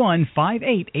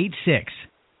 331-5886.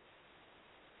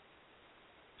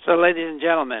 So, ladies and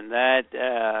gentlemen, that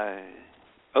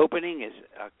opening is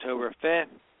October 5th.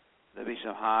 There'll be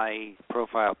some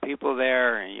high-profile people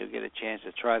there, and you'll get a chance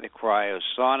to try the cryo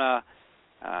sauna.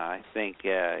 I think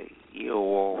you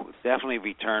will definitely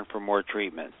return for more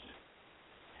treatments.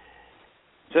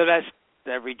 So that's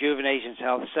the Rejuvenations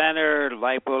Health Center,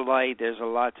 LipoLite. There's a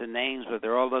lot of names, but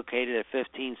they're all located at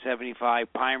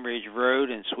 1575 Pine Ridge Road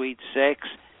in Suite 6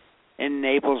 in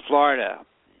Naples, Florida.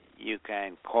 You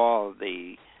can call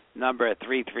the number at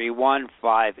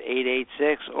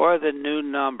 331-5886 or the new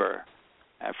number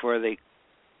for the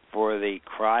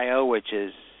cryo, which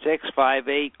is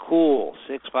 658-COOL,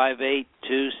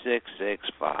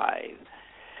 658-2665.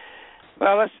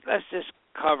 Well, let's just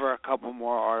cover a couple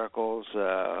more articles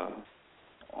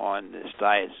on this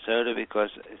diet soda because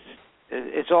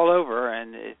it's all over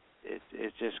and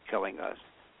it's just killing us.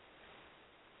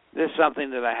 This is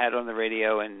something that I had on the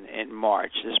radio in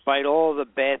March. Despite all the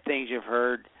bad things you've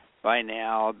heard by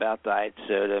now about diet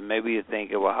soda, maybe you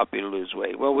think it will help you lose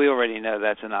weight. Well, we already know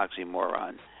that's an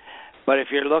oxymoron. But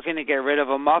if you're looking to get rid of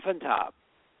a muffin top,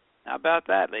 how about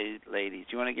that, ladies?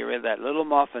 You want to get rid of that little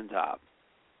muffin top?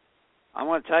 I'm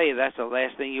going to tell you that's the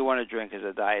last thing you want to drink is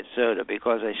a diet soda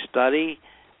because a study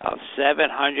of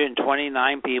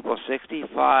 729 people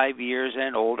 65 years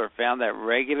and older found that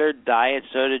regular diet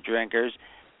soda drinkers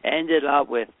ended up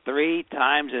with 3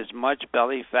 times as much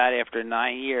belly fat after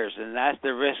 9 years, and that's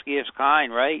the riskiest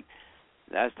kind, right?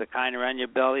 That's the kind around your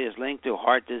belly is linked to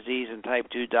heart disease and type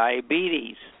 2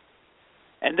 diabetes.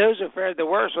 And those who fared the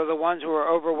worst are the ones who were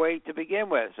overweight to begin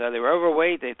with. So they were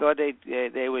overweight. They thought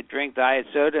they would drink diet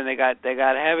soda, and they got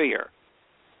heavier.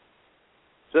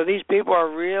 So these people are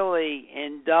really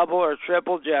in double or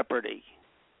triple jeopardy,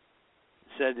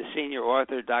 said the senior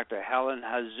author, Dr. Helen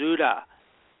Hazuda.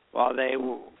 While they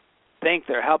think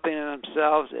they're helping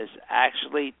themselves, it's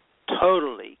actually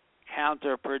totally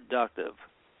counterproductive.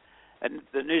 And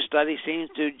the new study seems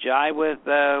to jive with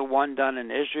one done in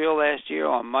Israel last year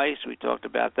on mice. We talked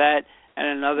about that. And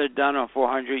another done on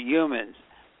 400 humans.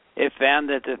 It found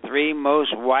that the 3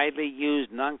 most widely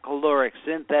used non-caloric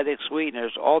synthetic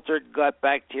sweeteners altered gut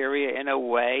bacteria in a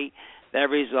way that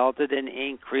resulted in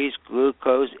increased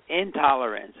glucose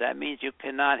intolerance. That means you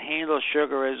cannot handle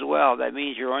sugar as well. That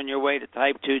means you're on your way to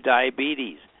type 2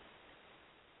 diabetes.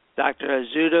 Dr.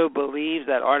 Azudo believes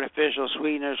that artificial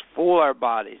sweeteners fool our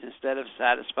bodies. Instead of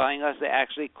satisfying us, they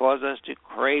actually cause us to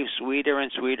crave sweeter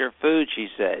and sweeter food, she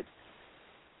said.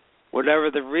 Whatever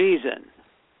the reason,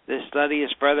 this study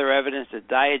is further evidence that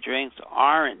diet drinks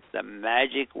aren't the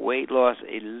magic weight loss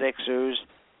elixirs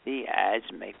the ads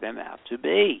make them out to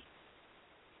be.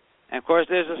 And, of course,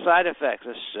 there's the side effects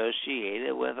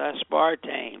associated with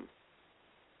aspartame.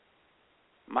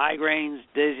 Migraines,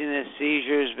 dizziness,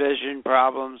 seizures, vision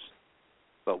problems.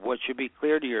 But what should be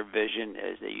clear to your vision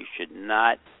is that you should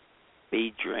not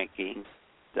be drinking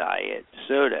diet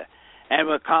soda. And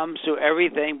when it comes to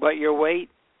everything but your weight,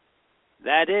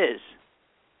 that is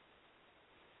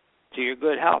to your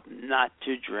good health not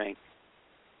to drink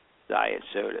diet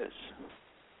sodas.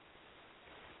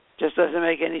 Just doesn't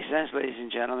make any sense, ladies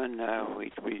and gentlemen.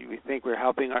 We think we're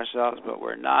helping ourselves, but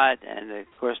we're not. And, of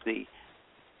course, the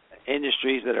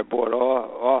industries that are bought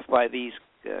off by these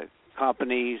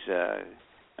companies,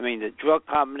 the drug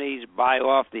companies buy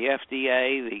off the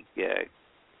FDA, the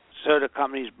soda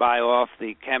companies buy off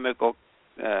the chemical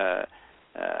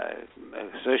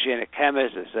associated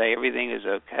chemists that say everything is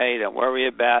okay, don't worry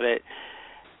about it.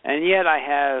 And yet I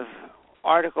have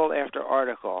article after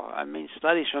article.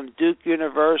 Studies from Duke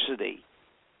University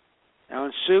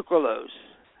on sucralose.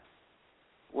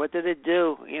 What did it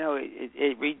do?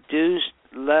 It reduced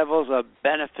levels of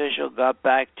beneficial gut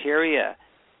bacteria.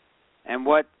 And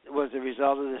what was the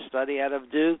result of the study out of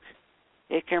Duke?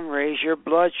 It can raise your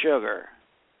blood sugar.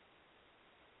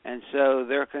 And so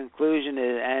their conclusion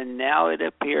is, and now it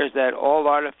appears that all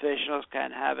artificials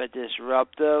can have a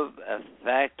disruptive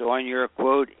effect on your,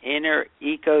 quote, inner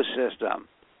ecosystem.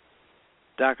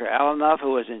 Dr. Alanoff,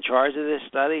 who was in charge of this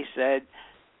study, said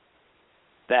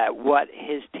that what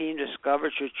his team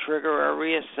discovered should trigger a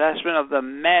reassessment of the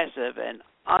massive and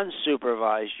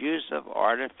unsupervised use of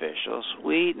artificial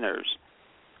sweeteners.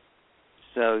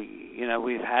 So,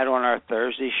 we've had on our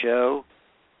Thursday show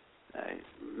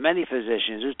many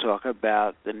physicians who talk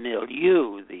about the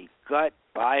milieu, the gut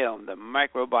biome, the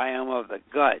microbiome of the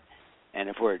gut. And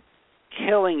if we're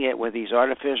killing it with these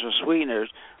artificial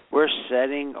sweeteners, we're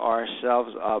setting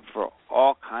ourselves up for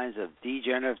all kinds of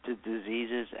degenerative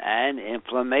diseases and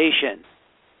inflammation.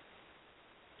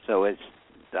 So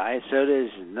diet soda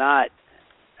is not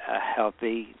a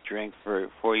healthy drink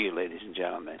for you, ladies and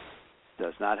gentlemen. It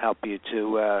does not help you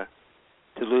to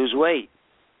lose weight.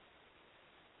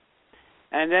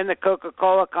 And then the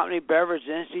Coca-Cola Company Beverage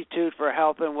Institute for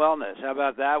Health and Wellness, how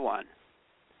about that one,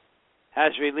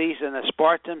 has released an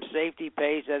aspartame safety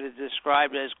page that is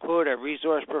described as, quote, a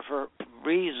resource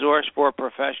for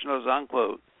professionals,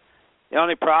 unquote. The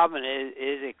only problem is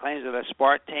it claims that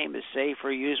aspartame is safe for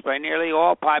use by nearly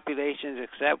all populations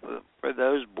except for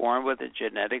those born with a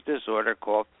genetic disorder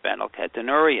called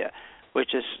phenylketonuria,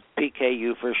 which is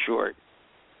PKU for short.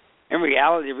 In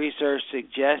reality, research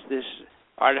suggests this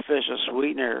artificial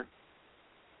sweetener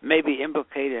may be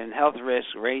implicated in health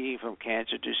risks ranging from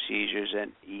cancer to seizures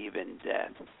and even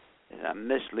death. It's a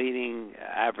misleading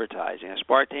advertising.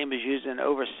 Aspartame is used in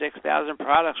over 6,000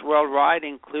 products worldwide,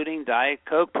 including Diet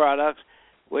Coke products,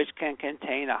 which can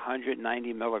contain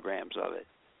 190 milligrams of it.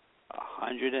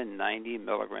 190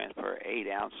 milligrams per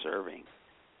 8-ounce serving.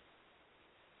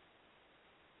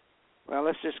 Well,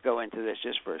 let's just go into this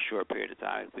just for a short period of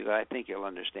time because I think you'll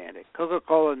understand it.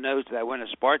 Coca-Cola notes that when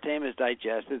aspartame is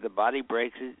digested, the body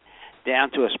breaks it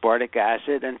down to aspartic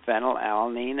acid and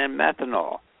phenylalanine and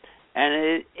methanol. And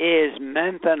it is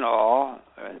methanol,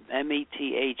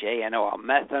 methanol,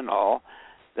 methanol,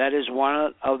 that is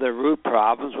one of the root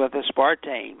problems with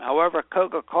aspartame. However,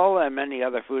 Coca-Cola and many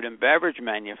other food and beverage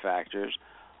manufacturers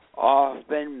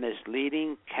often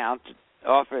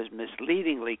offers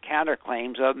misleadingly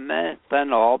counterclaims of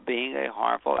methanol being a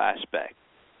harmful aspect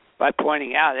by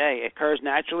pointing out, hey, it occurs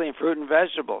naturally in fruit and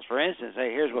vegetables. For instance,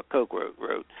 here's what Coke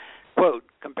wrote. Quote,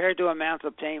 compared to amounts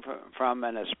obtained from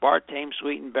an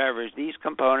aspartame-sweetened beverage, these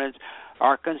components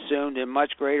are consumed in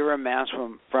much greater amounts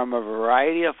from a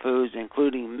variety of foods,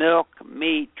 including milk,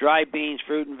 meat, dried beans,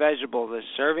 fruit, and vegetables. A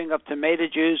serving of tomato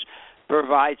juice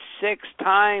provides 6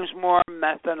 times more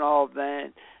methanol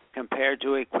than compared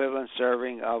to equivalent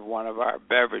serving of one of our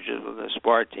beverages with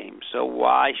aspartame. So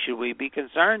why should we be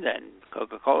concerned then?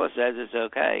 Coca-Cola says it's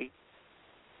okay.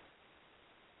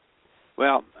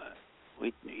 Well,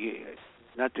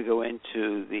 not to go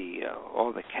into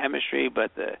all the chemistry,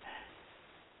 but the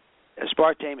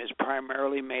aspartame is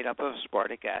primarily made up of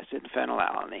aspartic acid and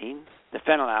phenylalanine. The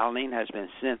phenylalanine has been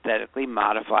synthetically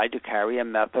modified to carry a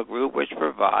methyl group, which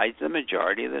provides the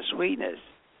majority of the sweetness.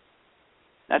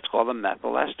 That's called a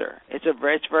methyl ester. It's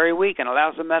very weak and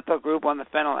allows the methyl group on the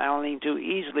phenylalanine to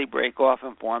easily break off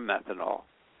and form methanol.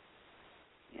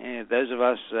 And those of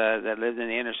us that lived in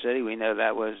the inner city, we know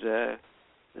that was the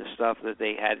stuff that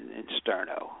they had in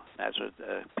Sterno. That's what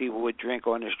people would drink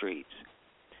on the streets.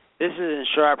 This is in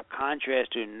sharp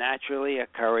contrast to naturally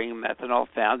occurring methanol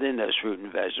found in those fruit and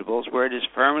vegetables, where it is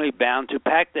firmly bound to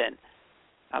pectin,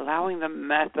 allowing the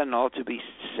methanol to be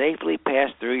safely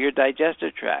passed through your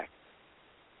digestive tract.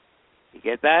 You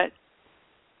get that?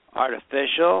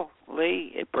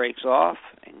 Artificially, it breaks off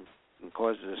and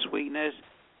causes a sweetness.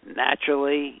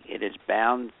 Naturally, it is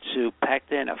bound to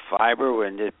pectin, a fiber,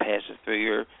 when it passes through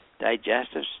your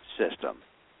digestive system.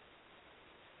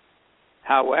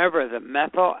 However, the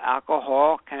methyl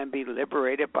alcohol can be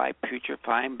liberated by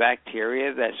putrefying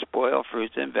bacteria that spoil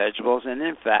fruits and vegetables, and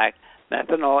in fact,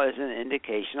 methanol is an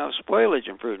indication of spoilage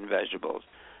in fruit and vegetables.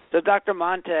 So Dr.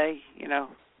 Monte,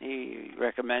 he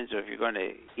recommends if you're going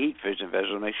to eat fruits and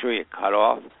vegetables, make sure you cut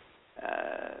off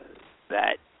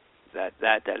that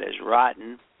is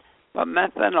rotten. But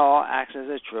methanol acts as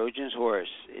a Trojan's horse.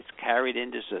 It's carried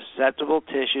into susceptible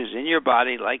tissues in your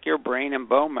body, like your brain and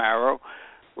bone marrow,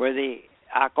 where the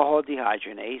alcohol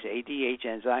dehydrogenase, ADH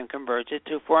enzyme, converts it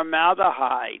to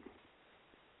formaldehyde.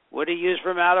 What do you use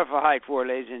formaldehyde for,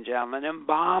 ladies and gentlemen?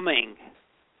 Embalming,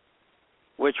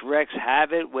 which wreaks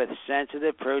havoc with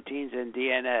sensitive proteins and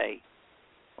DNA.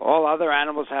 All other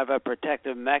animals have a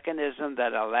protective mechanism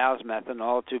that allows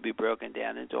methanol to be broken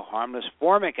down into harmless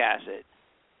formic acid.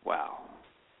 Wow.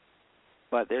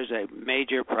 But there's a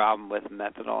major problem with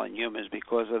methanol in humans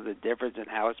because of the difference in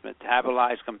how it's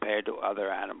metabolized compared to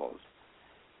other animals.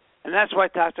 And that's why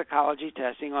toxicology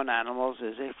testing on animals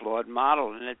is a flawed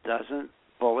model, and it doesn't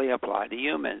fully apply to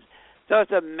humans. So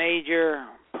it's a major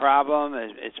problem.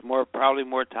 It's probably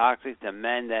more toxic to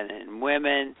men than in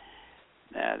women.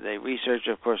 The research,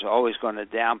 of course, is always going to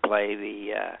downplay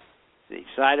the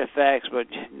side effects, but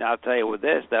I'll tell you with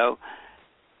this, though,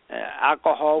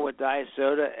 alcohol with diet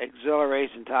soda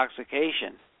accelerates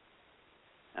intoxication.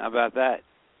 How about that?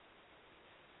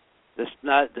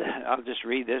 I'll just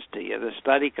read this to you. The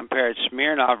study compared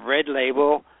Smirnoff Red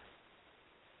Label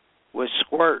with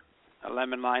Squirt, a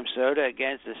lemon-lime soda,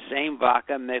 against the same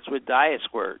vodka mixed with Diet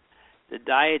Squirt. The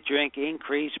diet drink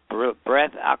increased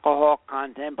breath alcohol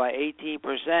content by 18%,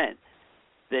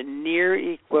 the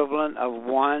near equivalent of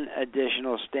one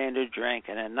additional standard drink,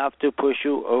 and enough to push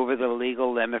you over the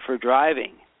legal limit for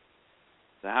driving.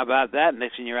 So how about that,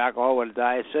 mixing your alcohol with a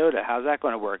diet soda? How's that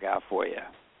going to work out for you?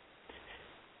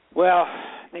 Well,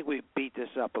 I think we beat this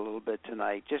up a little bit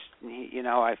tonight. Just,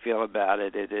 how I feel about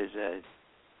it. It is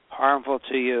harmful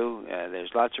to you.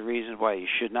 There's lots of reasons why you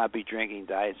should not be drinking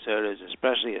diet sodas,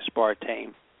 especially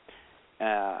aspartame.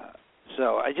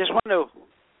 So I just want to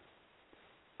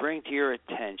bring to your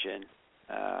attention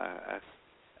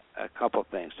a couple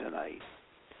things tonight.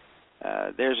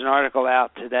 There's an article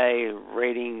out today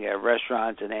rating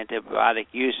restaurants and antibiotic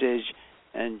usage.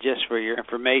 And just for your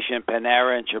information,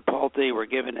 Panera and Chipotle were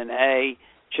given an A,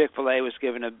 Chick-fil-A was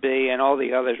given a B, and all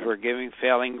the others were giving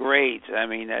failing grades. I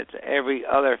mean, that's every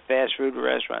other fast food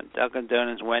restaurant, Dunkin'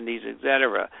 Donuts, Wendy's,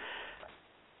 etc.,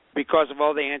 because of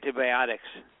all the antibiotics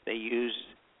they use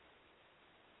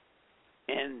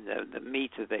in the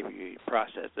meats that they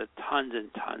process, the tons and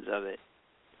tons of it.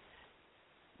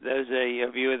 Those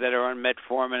of you that are on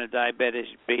metformin, a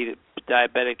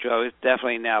diabetic drug, is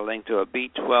definitely now linked to a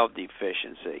B12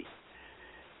 deficiency.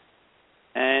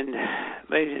 And,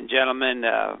 ladies and gentlemen,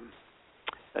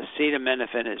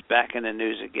 acetaminophen is back in the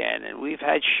news again. And we've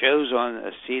had shows on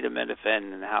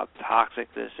acetaminophen and how toxic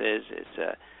this is. It's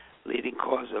a leading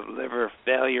cause of liver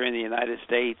failure in the United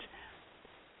States.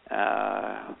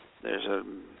 There's a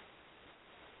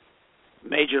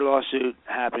major lawsuit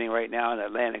happening right now in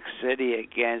Atlantic City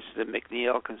against the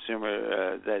McNeil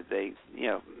consumer that they,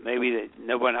 maybe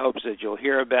no one hopes that you'll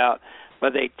hear about,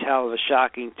 but they tell the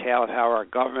shocking tale of how our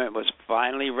government was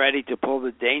finally ready to pull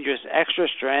the dangerous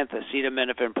extra-strength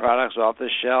acetaminophen products off the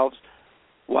shelves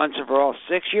once and for all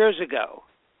 6 years ago,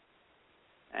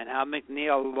 and how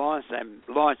McNeil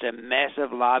launched a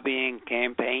massive lobbying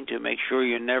campaign to make sure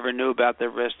you never knew about the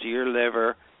risk to your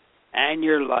liver and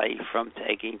your life from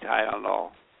taking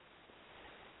Tylenol.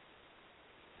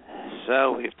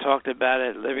 So we've talked about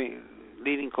it,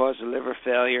 leading cause of liver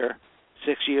failure.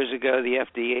 6 years ago, the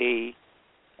FDA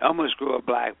almost grew a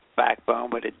black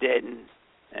backbone, but it didn't,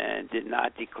 and did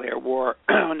not declare war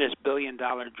on this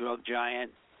billion-dollar drug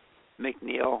giant,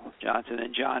 McNeil, Johnson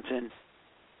 & Johnson.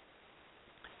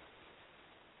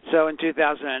 So in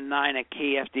 2009, a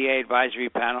key FDA advisory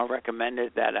panel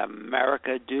recommended that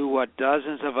America do what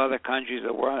dozens of other countries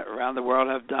around the world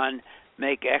have done,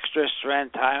 make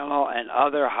extra-strength Tylenol and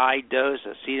other high-dose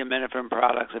acetaminophen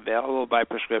products available by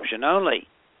prescription only.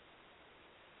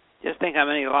 Just think how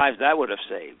many lives that would have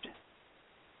saved.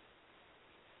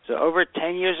 So over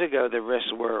 10 years ago, the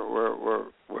risks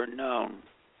were known,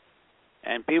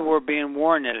 and people were being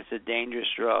warned that it's a dangerous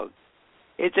drug.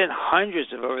 It's in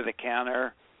hundreds of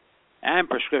over-the-counter and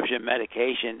prescription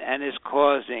medication, and is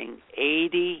causing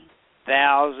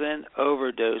 80,000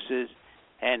 overdoses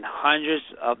and hundreds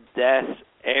of deaths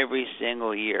every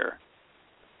single year.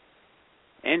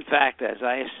 In fact, as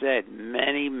I have said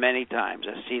many, many times,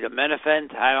 acetaminophen,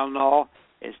 Tylenol,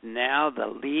 is now the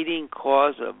leading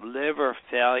cause of liver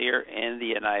failure in the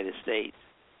United States.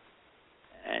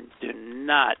 and do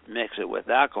not mix it with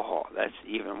alcohol. That's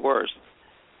even worse.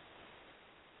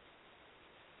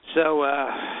 So,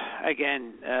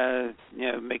 again,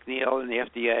 McNeil and the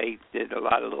FDA did a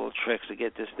lot of little tricks to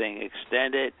get this thing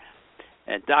extended.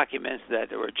 And documents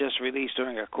that were just released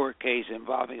during a court case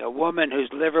involving a woman whose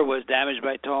liver was damaged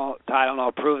by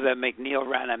Tylenol prove that McNeil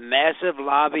ran a massive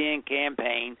lobbying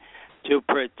campaign to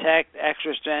protect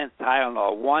extra-strength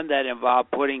Tylenol, one that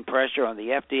involved putting pressure on the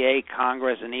FDA,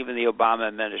 Congress, and even the Obama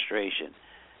administration.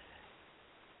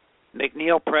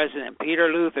 McNeil President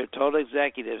Peter Luther told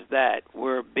executives that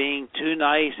we're being too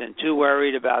nice and too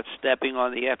worried about stepping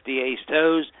on the FDA's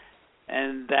toes,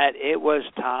 and that it was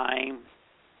time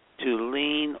to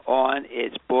lean on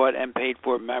its bought and paid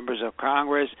for members of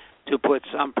Congress to put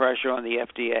some pressure on the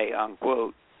FDA,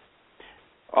 unquote.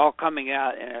 All coming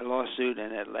out in a lawsuit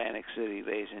in Atlantic City,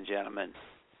 ladies and gentlemen,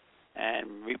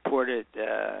 and reported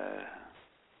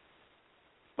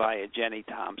by Jenny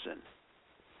Thompson.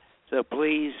 So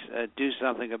please do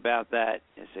something about that.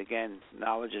 It's, again,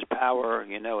 knowledge is power.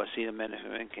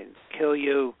 Acetaminophen can kill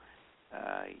you.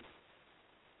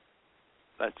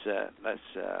 Let's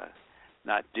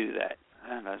not do that.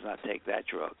 Let's not take that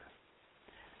drug.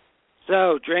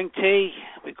 So drink tea,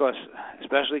 because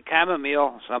especially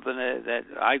chamomile, something that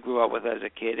I grew up with as a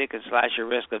kid, it can slash your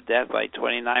risk of death by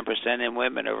 29% in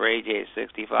women over age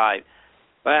 65.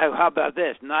 But how about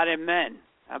this? Not in men.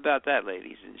 How about that,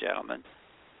 ladies and gentlemen?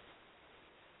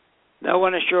 No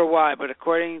one is sure why, but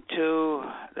according to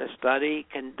the study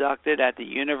conducted at the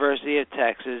University of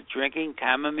Texas, drinking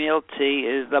chamomile tea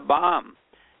is the bomb.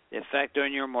 The effect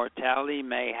on your mortality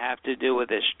may have to do with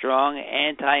its strong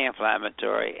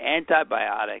anti-inflammatory,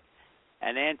 antibiotic,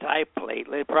 and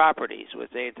antiplatelet properties.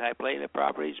 With antiplatelet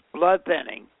properties, blood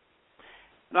thinning.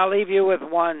 And I'll leave you with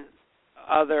one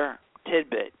other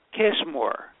tidbit. Kiss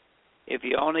more. If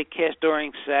you only kiss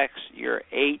during sex, you're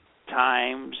 8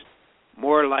 times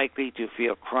more likely to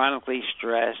feel chronically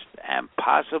stressed and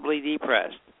possibly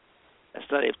depressed. A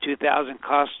study of 2,000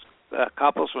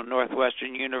 couples from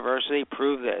Northwestern University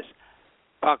proved this.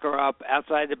 Pucker up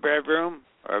outside the bedroom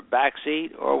or back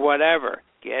seat or whatever.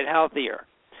 Get healthier.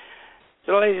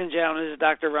 So, ladies and gentlemen, this is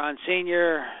Dr. Ron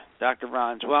Sr., Dr.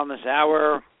 Ron's Wellness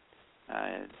Hour.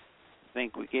 I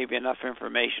think we gave you enough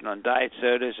information on diet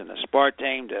sodas and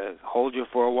aspartame to hold you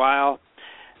for a while.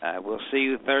 We'll see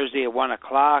you Thursday at 1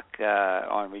 o'clock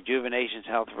on Rejuvenations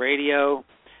Health Radio.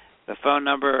 The phone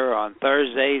number on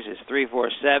Thursdays is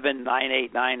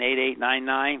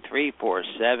 347-989-8899,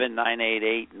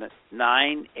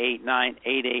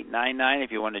 347-988-8899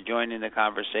 if you want to join in the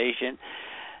conversation.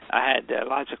 I had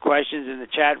lots of questions in the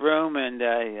chat room, and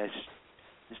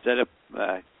instead of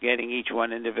getting each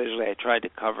one individually, I tried to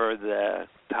cover the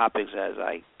topics as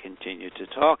I continue to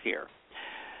talk here.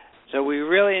 So we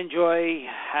really enjoy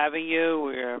having you.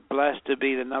 We're blessed to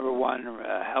be the #1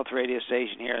 health radio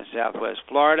station here in Southwest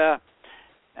Florida,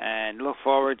 and look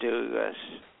forward to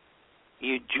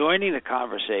you joining the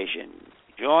conversation.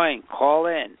 Call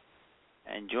in,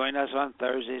 and join us on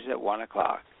Thursdays at 1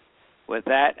 o'clock. With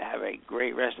that, have a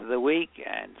great rest of the week,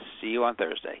 and see you on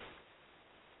Thursday.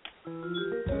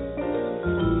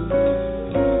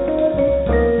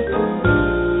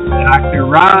 Dr.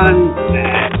 Ron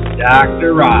and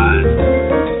Dr. Ron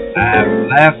have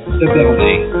left the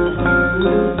building.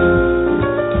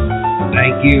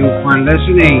 Thank you for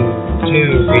listening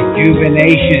to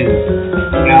Rejuvenation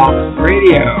Health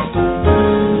Radio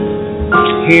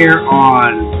here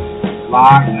on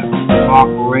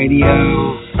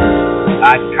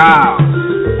blogtalkradio.com.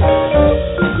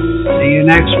 See you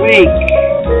next week.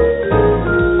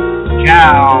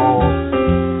 Ciao.